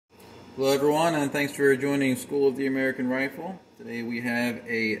Hello everyone, and thanks for joining School of the American Rifle. Today we have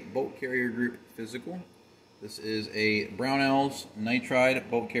a bolt carrier group physical. This is a Brownells nitride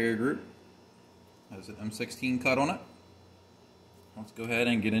bolt carrier group. It has an M16 cut on it. Let's go ahead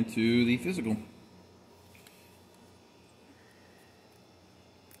and get into the physical.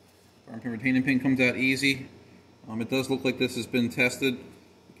 Firing pin retaining pin comes out easy. It does look like this has been tested.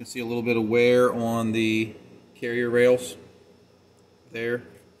 You can see a little bit of wear on the carrier rails there.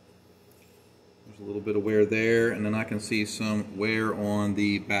 There's a little bit of wear there, and then I can see some wear on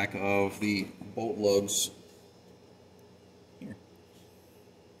the back of the bolt lugs here.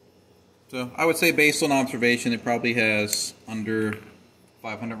 So I would say, based on observation, it probably has under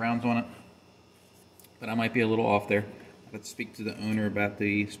 500 rounds on it, but I might be a little off there. Let's speak to the owner about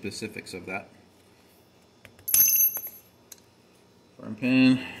the specifics of that. Firing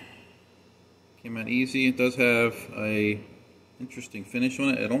pin came out easy. It does have a interesting finish on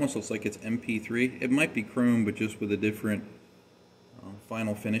it. It almost looks like it's MP3. It might be chrome, but just with a different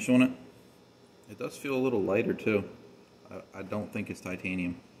final finish on it. It does feel a little lighter too. I don't think it's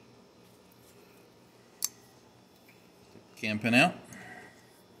titanium. Cam pin out.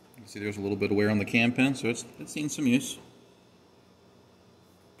 You can see there's a little bit of wear on the cam pin, so it's seen some use.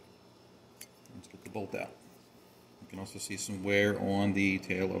 Let's get the bolt out. You can also see some wear on the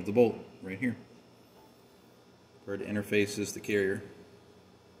tail of the bolt right here, where it interfaces the carrier.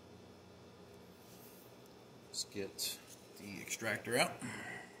 Let's get the extractor out.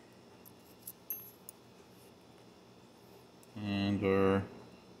 And our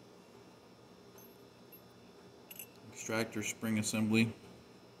extractor spring assembly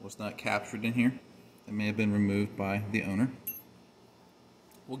was not captured in here. It may have been removed by the owner.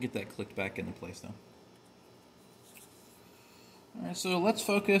 We'll get that clicked back into place though. Alright, so let's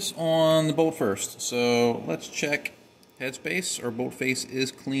focus on the bolt first. So let's check headspace. Our bolt face is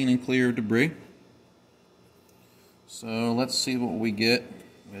clean and clear of debris. So let's see what we get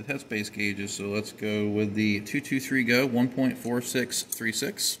with headspace gauges. So let's go with the 223 go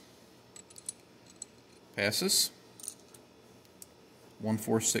 1.4636. Passes.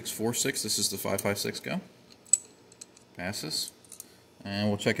 14646. This is the 556 go. Passes. And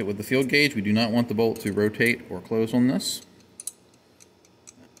we'll check it with the field gauge. We do not want the bolt to rotate or close on this.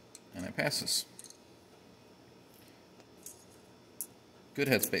 And it passes. Good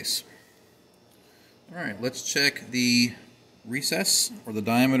headspace. Alright, let's check the recess or the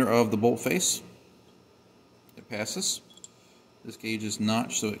diameter of the bolt face. It passes. This gauge is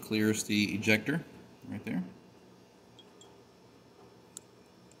notched so it clears the ejector right there.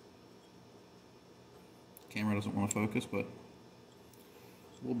 Camera doesn't want to focus, but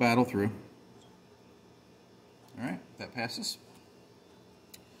we'll battle through. Alright, that passes.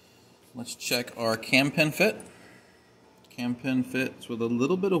 Let's check our cam pin fit. Cam pin fits with a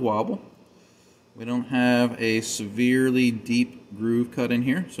little bit of wobble. We don't have a severely deep groove cut in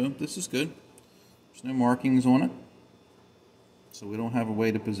here, so this is good. There's no markings on it, so we don't have a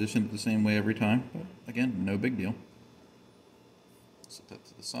way to position it the same way every time. But again, no big deal. Set that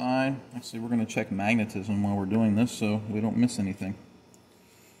to the side. Actually, we're going to check magnetism while we're doing this so we don't miss anything.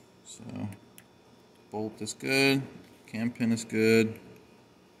 So, bolt is good. Cam pin is good.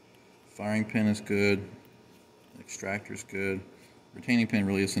 Firing pin is good. Extractor is good. Retaining pin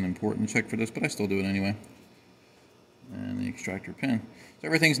really isn't important to check for this, but I still do it anyway. And the extractor pin. So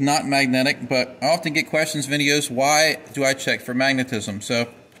everything's not magnetic, but I often get questions in videos, why do I check for magnetism? So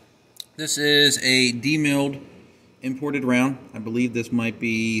this is a demilled imported round. I believe this might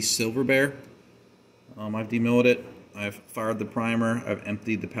be Silver Bear. I've demilled it. I've fired the primer. I've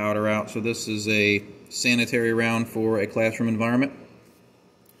emptied the powder out. So this is a sanitary round for a classroom environment.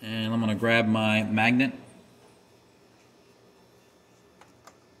 And I'm going to grab my magnet.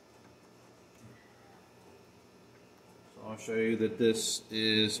 So I'll show you that this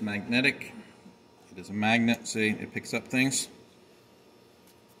is magnetic. It is a magnet. See, it picks up things.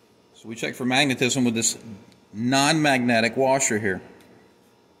 So we check for magnetism with this non-magnetic washer here.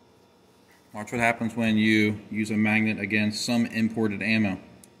 Watch what happens when you use a magnet against some imported ammo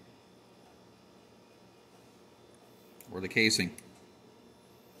or the casing.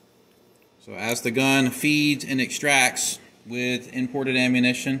 So as the gun feeds and extracts with imported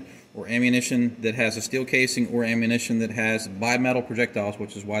ammunition or ammunition that has a steel casing or ammunition that has bimetal projectiles,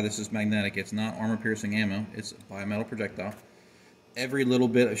 which is why this is magnetic. It's not armor-piercing ammo. It's a bimetal projectile. Every little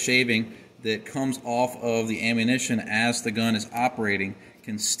bit of shaving that comes off of the ammunition as the gun is operating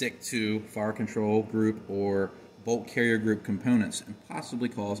can stick to fire control group or bolt carrier group components and possibly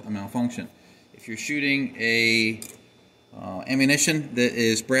cause a malfunction. If you're shooting a Ammunition that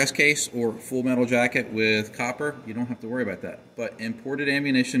is brass case or full metal jacket with copper, you don't have to worry about that. But imported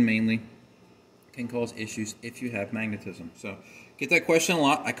ammunition mainly can cause issues if you have magnetism. So get that question a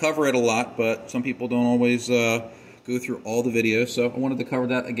lot. I cover it a lot, but some people don't always go through all the videos. So I wanted to cover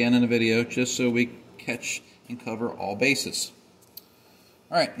that again in a video just so we catch and cover all bases.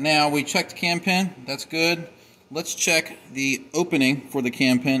 All right, now we checked the cam pin. That's good. Let's check the opening for the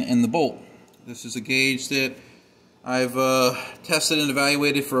cam pin and the bolt. This is a gauge that I've tested and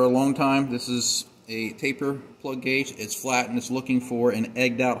evaluated for a long time. This is a taper plug gauge. It's flat and it's looking for an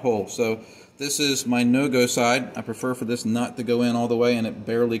egged out hole. So this is my no-go side. I prefer for this not to go in all the way, and it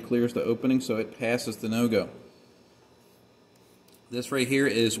barely clears the opening, so it passes the no-go. This right here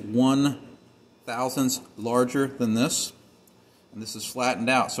is 1/1000th larger than this, and this is flattened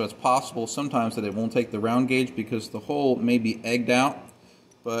out, so it's possible sometimes that it won't take the round gauge because the hole may be egged out,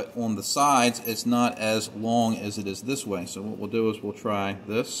 but on the sides it's not as long as it is this way. So what we'll do is we'll try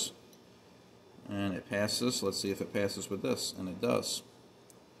this, and it passes. Let's see if it passes with this, and it does.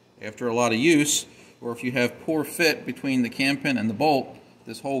 After a lot of use, or if you have poor fit between the cam pin and the bolt,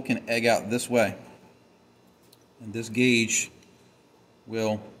 this hole can egg out this way, and this gauge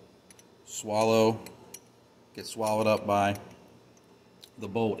will get swallowed up by the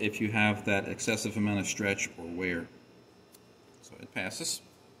bolt if you have that excessive amount of stretch or wear. So it passes.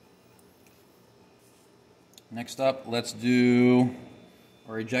 Next up, let's do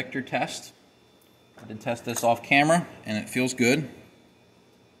our ejector test. I did test this off camera and it feels good.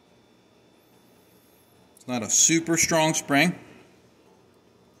 It's not a super strong spring,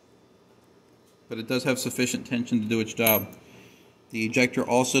 but it does have sufficient tension to do its job. The ejector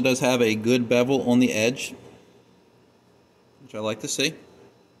also does have a good bevel on the edge, which I like to see.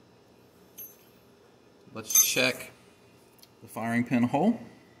 Let's check the firing pin hole.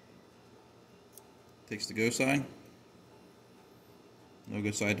 Takes the go side. No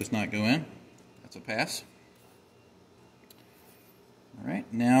go side does not go in. That's a pass.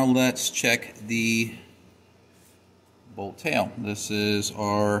 Alright, now let's check the bolt tail. This is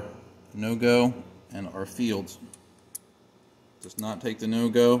our no-go and our fields. Does not take the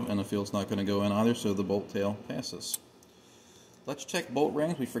no-go, and the field's not going to go in either, so the bolt tail passes. Let's check bolt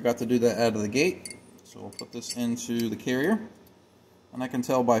rings. We forgot to do that out of the gate. So we'll put this into the carrier. And I can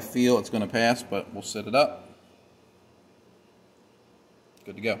tell by feel it's going to pass, but we'll set it up.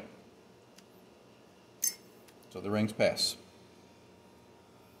 Good to go. So the rings pass.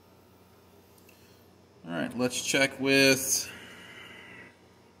 Alright, let's check with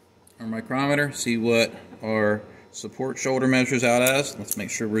our micrometer, see what our support shoulder measures out as. Let's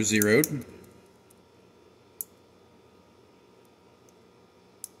make sure we're zeroed.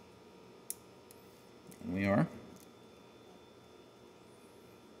 And we are.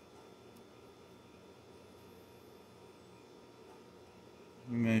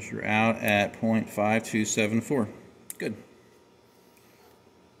 We measure out at 0.5274. Good.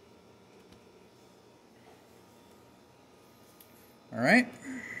 Alright,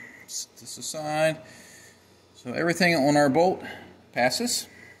 set this aside. So everything on our bolt passes.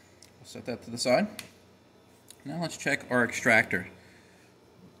 We'll set that to the side. Now let's check our extractor.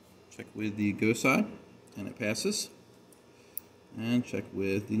 Check with the go side, and it passes. And check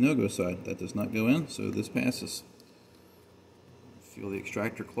with the no-go side. That does not go in, so this passes. Feel the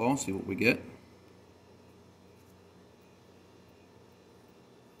extractor claw, see what we get.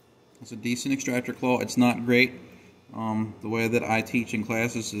 It's a decent extractor claw. It's not great. The way that I teach in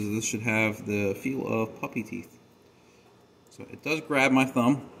classes is this should have the feel of puppy teeth. So it does grab my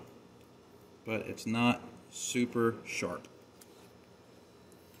thumb, but it's not super sharp.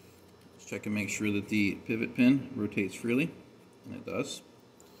 Let's check and make sure that the pivot pin rotates freely, and it does.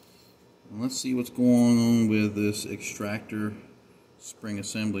 And let's see what's going on with this extractor spring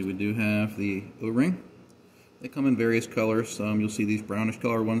assembly. We do have the O-ring. They come in various colors. You'll see these brownish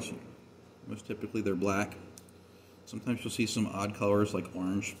color ones. Most typically they're black. Sometimes you'll see some odd colors like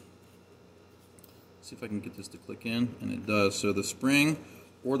orange. Let's see if I can get this to click in, and it does. So the spring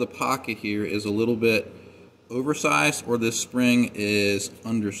or the pocket here is a little bit oversized, or this spring is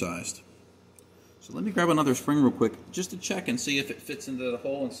undersized. So let me grab another spring real quick just to check and see if it fits into the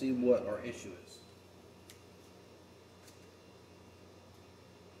hole and see what our issue is.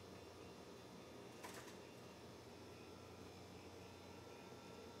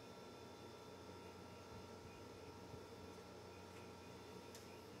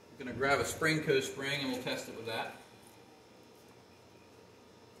 I'm going to grab a spring spring and we'll test it with that.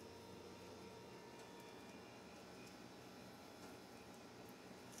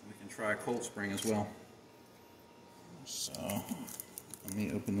 We can try a cold spring as well. So let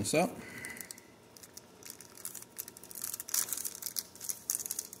me open this up.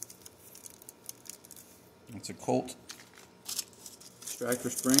 It's a Colt extractor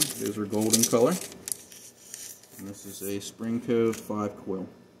spring. Those are gold in color. And this is a Springco 5 coil.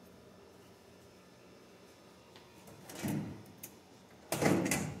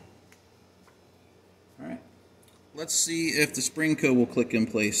 Alright, let's see if the Springco will click in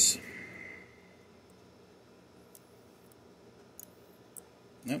place.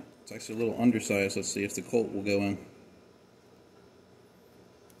 Nope, it's actually a little undersized. Let's see if the Colt will go in.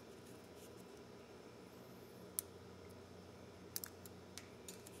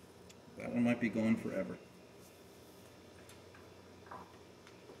 That one might be going forever.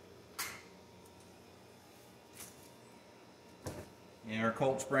 Yeah, our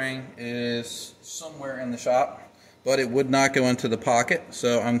Colt spring is somewhere in the shop, but it would not go into the pocket.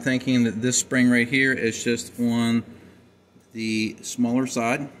 So I'm thinking that this spring right here is just on the smaller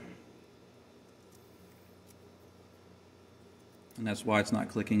side. And that's why it's not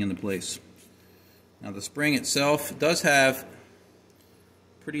clicking into place. Now the spring itself does have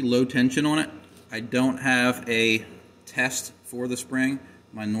pretty low tension on it. I don't have a test for the spring.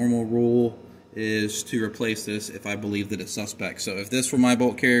 My normal rule is to replace this if I believe that it's suspect. So if this were my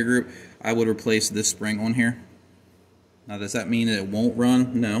bolt carrier group, I would replace this spring on here. Now does that mean that it won't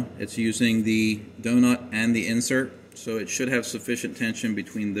run? No, it's using the donut and the insert, so it should have sufficient tension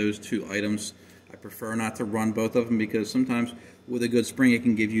between those two items. I prefer not to run both of them because sometimes with a good spring it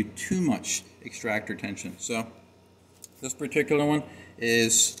can give you too much extractor tension. So this particular one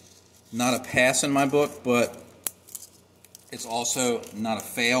is not a pass in my book, but it's also not a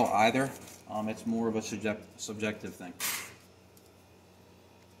fail either. It's more of a subjective thing.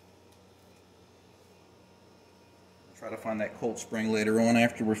 I'll try to find that Colt spring later on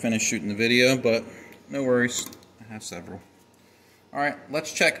after we're finished shooting the video, but no worries, I have several. Alright,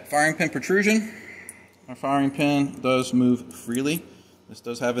 let's check firing pin protrusion. Our firing pin does move freely. This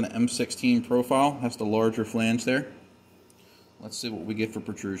does have an M16 profile, has the larger flange there. Let's see what we get for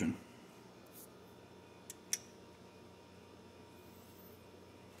protrusion.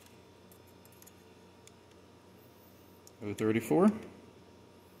 0.34.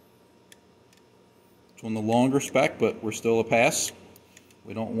 It's on the longer spec, but we're still a pass.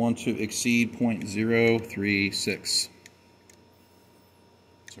 We don't want to exceed 0.036.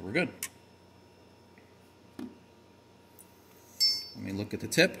 So we're good. Let me look at the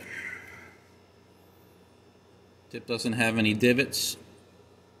tip. Tip doesn't have any divots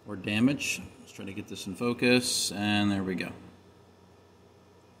or damage. Let's try to get this in focus, and there we go.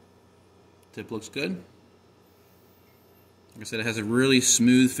 Tip looks good. Like I said, it has a really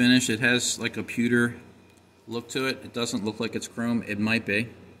smooth finish. It has like a pewter look to it. It doesn't look like it's chrome. It might be.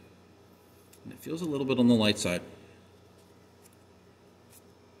 And it feels a little bit on the light side.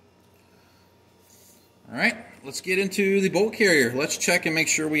 Alright, let's get into the bolt carrier. Let's check and make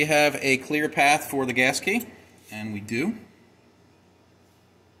sure we have a clear path for the gas key. And we do.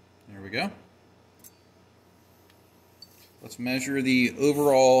 There we go. Let's measure the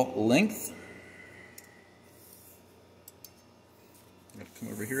overall length. I'm going to come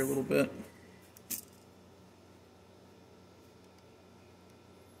over here a little bit.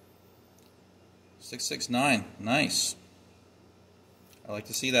 .669, nice. I like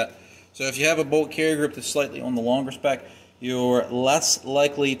to see that. So if you have a bolt carrier group that's slightly on the longer spec, you're less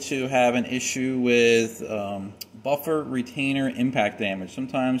likely to have an issue with buffer retainer impact damage.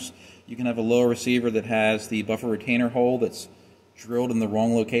 Sometimes you can have a lower receiver that has the buffer retainer hole that's drilled in the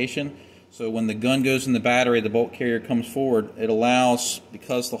wrong location. So when the gun goes in the battery, the bolt carrier comes forward, it allows,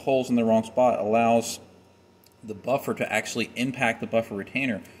 because the hole's in the wrong spot, allows the buffer to actually impact the buffer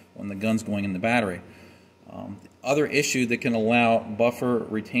retainer when the gun's going in the battery. The other issue that can allow buffer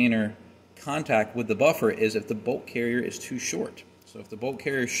retainer contact with the buffer is if the bolt carrier is too short. So if the bolt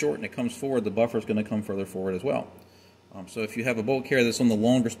carrier is short and it comes forward, the buffer is going to come further forward as well. So if you have a bolt carrier that's on the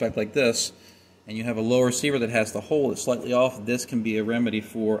longer spec like this, and you have a low receiver that has the hole that's slightly off, this can be a remedy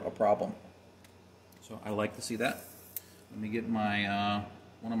for a problem. So I like to see that. Let me get my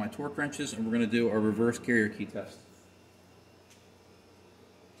one of my torque wrenches, and we're going to do our reverse carrier key test.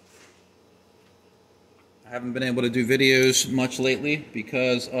 I haven't been able to do videos much lately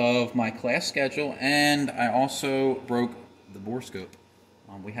because of my class schedule, and I also broke the bore scope.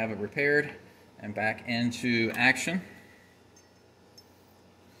 We have it repaired and back into action.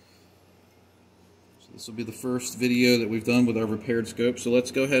 So this will be the first video that we've done with our repaired scope. So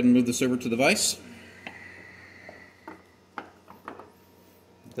let's go ahead and move this over to the vise.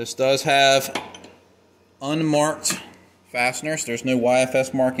 This does have unmarked fasteners. There's no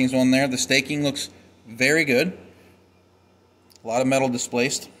YFS markings on there. The staking looks very good. A lot of metal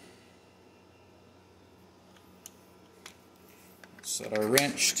displaced. Set our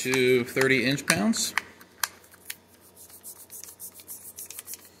wrench to 30 inch-pounds.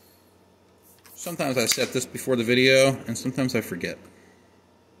 Sometimes I set this before the video, and sometimes I forget.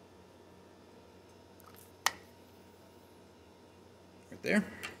 Right there.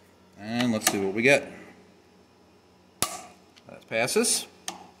 And let's see what we get. That passes.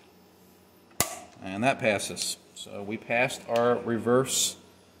 And that passes. So we passed our reverse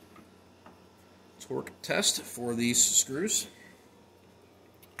torque test for these screws.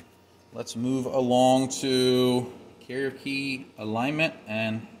 Let's move along to carrier key alignment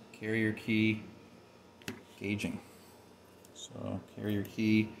and carrier key gauging. So carrier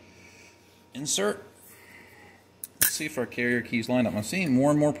key insert. Let's see if our carrier keys line up. I'm seeing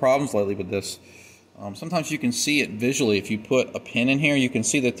more and more problems lately with this. Sometimes you can see it visually. If you put a pin in here, you can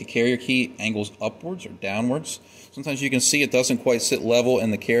see that the carrier key angles upwards or downwards. Sometimes you can see it doesn't quite sit level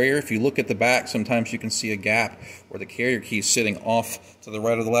in the carrier. If you look at the back, sometimes you can see a gap where the carrier key is sitting off to the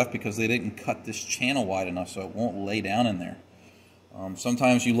right or the left because they didn't cut this channel wide enough so it won't lay down in there.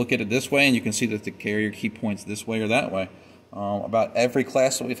 Sometimes you look at it this way and you can see that the carrier key points this way or that way. About every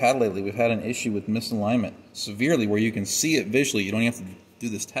class that we've had lately, we've had an issue with misalignment severely where you can see it visually. You don't have to do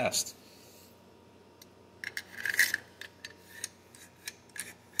this test.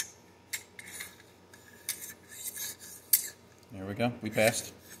 There we go. We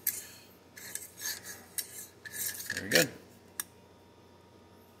passed. Very good.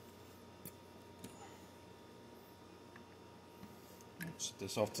 Set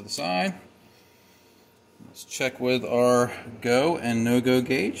this off to the side. Let's check with our go and no-go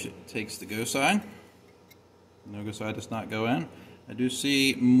gauge. It takes the go side. The no-go side does not go in. I do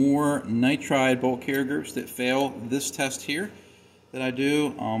see more nitride bolt carrier groups that fail this test here that I do.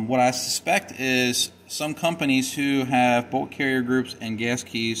 What I suspect is some companies who have bolt carrier groups and gas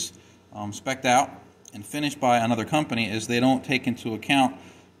keys spec'd out and finished by another company is they don't take into account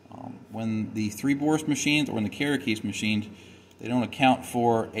when the 3-bore is machined or when the carrier key is machined, they don't account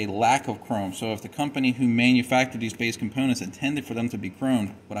for a lack of chrome. So if the company who manufactured these base components intended for them to be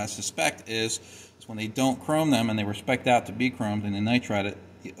chromed, what I suspect is when they don't chrome them and they were spec'd out to be chromed and they nitride it,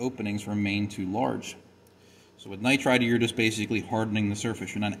 the openings remain too large. So with nitride, you're just basically hardening the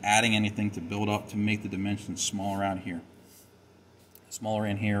surface. You're not adding anything to build up to make the dimensions smaller out here. Smaller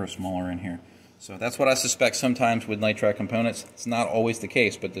in here or smaller in here. So that's what I suspect sometimes with nitride components. It's not always the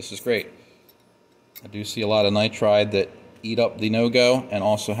case, but this is great. I do see a lot of nitride that eat up the no-go and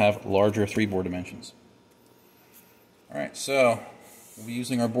also have larger 3-bore dimensions. Alright, so we'll be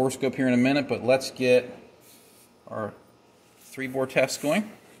using our bore scope here in a minute, but let's get our 3-bore test going.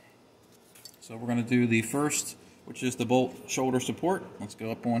 So we're going to do the first, which is the bolt shoulder support. Let's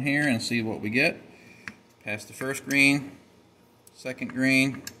go up on here and see what we get. Pass the first green, second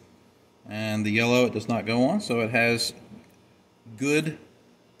green, and the yellow it does not go on, so it has good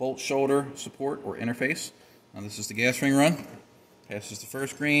bolt shoulder support or interface. Now this is the gas ring run. Passes the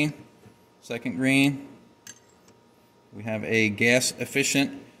first green, second green. We have a gas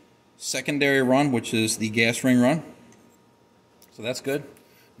efficient secondary run, which is the gas ring run. So that's good.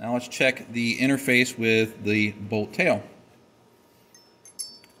 Now let's check the interface with the bolt tail.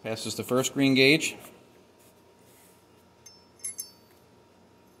 Passes the first green gauge.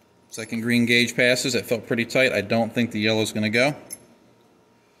 Second green gauge passes. It felt pretty tight. I don't think the yellow is going to go.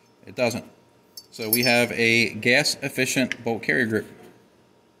 It doesn't. So we have a gas efficient bolt carrier group.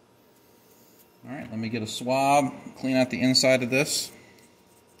 Alright, let me get a swab, clean out the inside of this.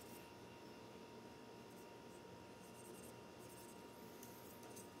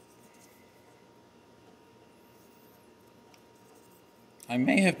 I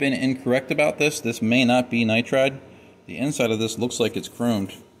may have been incorrect about this. This may not be nitride. The inside of this looks like it's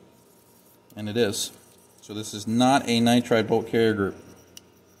chromed. And it is. So this is not a nitride bolt carrier group.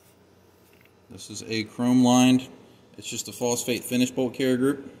 This is a chrome lined, it's just a phosphate finish bolt carrier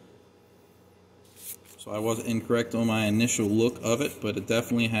group. So I was incorrect on my initial look of it, but it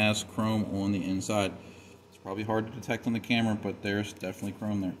definitely has chrome on the inside. It's probably hard to detect on the camera, but there's definitely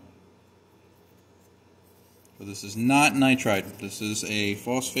chrome there. So this is not nitride. This is a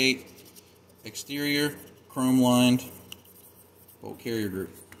phosphate exterior chrome lined bolt carrier group.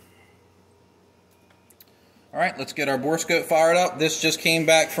 Alright, let's get our bore scope fired up. This just came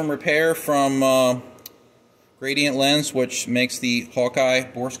back from repair from Gradient Lens, which makes the Hawkeye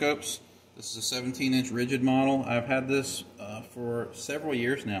bore scopes. This is a 17-inch rigid model. I've had this for several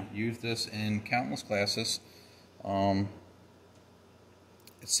years now. Used this in countless classes. It's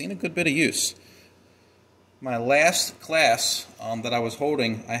seen a good bit of use. My last class that I was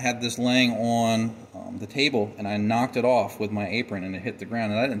holding, I had this laying on the table and I knocked it off with my apron and it hit the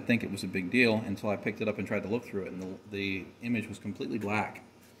ground, and I didn't think it was a big deal until I picked it up and tried to look through it, and the image was completely black.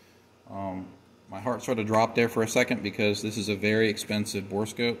 My heart sort of dropped there for a second because this is a very expensive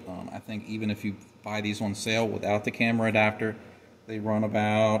borescope. I think even if you buy these on sale without the camera adapter, they run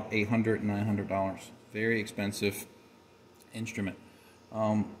about $800, $900. Very expensive instrument.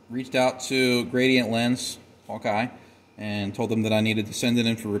 Reached out to Gradient Lens, Hawkeye, and told them that I needed to send it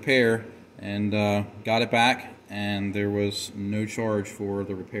in for repair, and got it back, and there was no charge for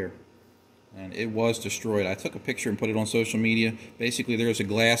the repair. And it was destroyed. I took a picture and put it on social media. Basically, there's a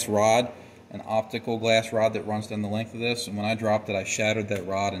glass rod, an optical glass rod that runs down the length of this, and when I dropped it, I shattered that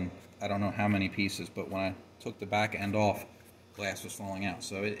rod in I don't know how many pieces, but when I took the back end off, glass was falling out.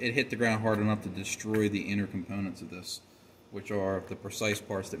 So it hit the ground hard enough to destroy the inner components of this, which are the precise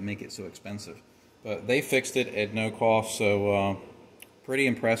parts that make it so expensive. But they fixed it at no cost, so pretty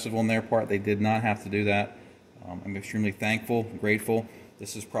impressive on their part. They did not have to do that. I'm extremely thankful, grateful.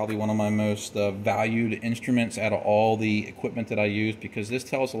 This is probably one of my most valued instruments out of all the equipment that I use, because this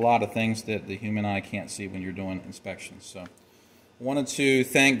tells a lot of things that the human eye can't see when you're doing inspections. So I wanted to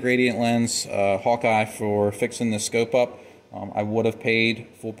thank Gradient Lens Hawkeye for fixing this scope up. I would have paid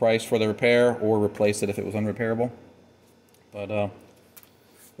full price for the repair or replaced it if it was unrepairable. But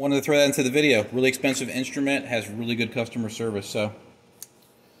wanted to throw that into the video. Really expensive instrument, has really good customer service. So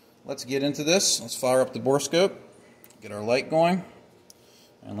let's get into this. Let's fire up the borescope, get our light going,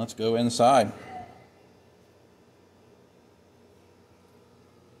 and let's go inside.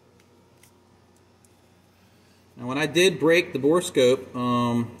 Now when I did break the borescope,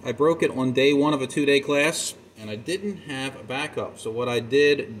 I broke it on day one of a 2-day class, and I didn't have a backup. So what I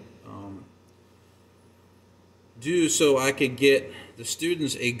did do so I could get the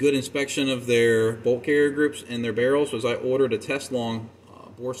students a good inspection of their bolt carrier groups and their barrels was I ordered a test long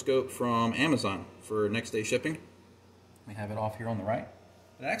borescope from Amazon for next day shipping. We have it off here on the right.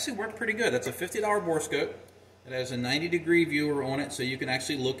 It actually worked pretty good. That's a $50 borescope. It has a 90-degree viewer on it, so you can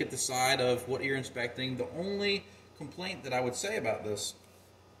actually look at the side of what you're inspecting. The only complaint that I would say about this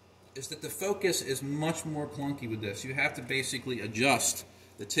is that the focus is much more clunky with this. You have to basically adjust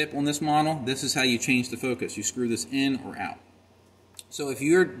the tip on this model. This is how you change the focus. You screw this in or out. So if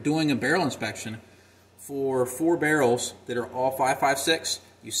you're doing a barrel inspection for 4 barrels that are all 5.56,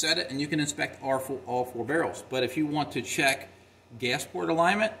 you set it and you can inspect all 4 barrels. But if you want to check gas port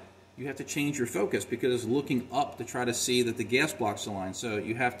alignment, you have to change your focus because it's looking up to try to see that the gas block's aligned. So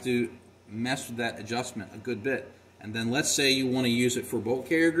you have to mess with that adjustment a good bit. And then let's say you want to use it for bolt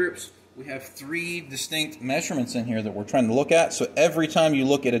carrier groups. We have 3 distinct measurements in here that we're trying to look at. So every time you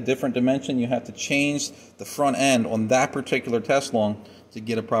look at a different dimension, you have to change the front end on that particular test long to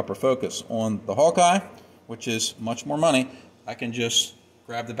get a proper focus. On the Hawkeye, which is much more money, I can just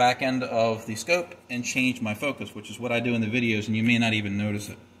grab the back end of the scope and change my focus, which is what I do in the videos, and you may not even notice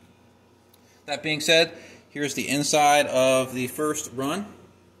it. That being said, here's the inside of the first run.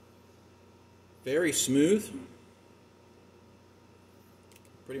 Very smooth.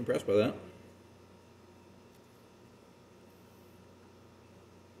 Pretty impressed by that.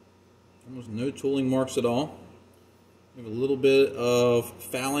 Almost no tooling marks at all. We have a little bit of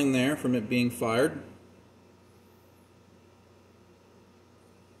fouling there from it being fired.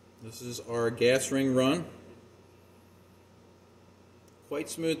 This is our gas ring run. Quite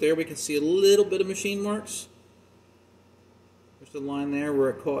smooth there. We can see a little bit of machine marks. There's the line there where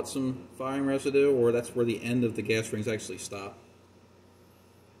it caught some firing residue, or that's where the end of the gas rings actually stop.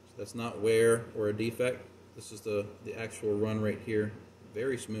 So that's not wear or a defect. This is the actual run right here.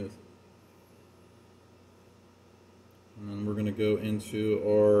 Very smooth. And then we're going to go into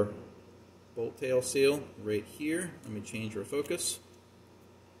our bolt tail seal right here. Let me change our focus.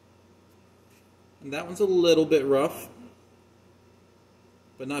 And that one's a little bit rough,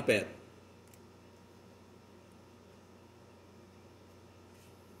 but not bad.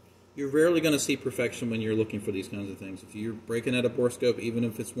 You're rarely going to see perfection when you're looking for these kinds of things. If you're breaking out a borescope, even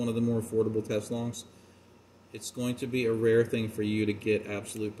if it's one of the more affordable test longs, it's going to be a rare thing for you to get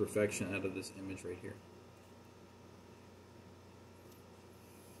absolute perfection out of this image right here.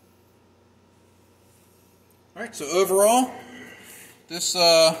 Alright, so overall, this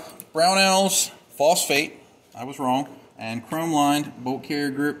Brownells phosphate, I was wrong, and chrome-lined bolt carrier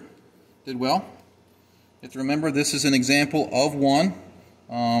group did well. You have to remember this is an example of one.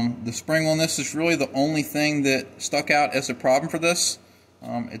 The spring on this is really the only thing that stuck out as a problem for this.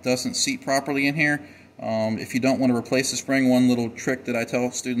 It doesn't seat properly in here. If you don't want to replace the spring, one little trick that I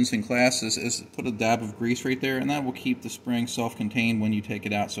tell students in class is put a dab of grease right there, and that will keep the spring self-contained when you take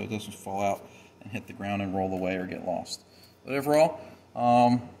it out so it doesn't fall out and hit the ground and roll away or get lost. But overall,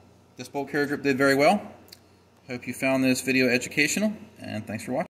 this bolt carrier grip did very well. Hope you found this video educational, and thanks for watching.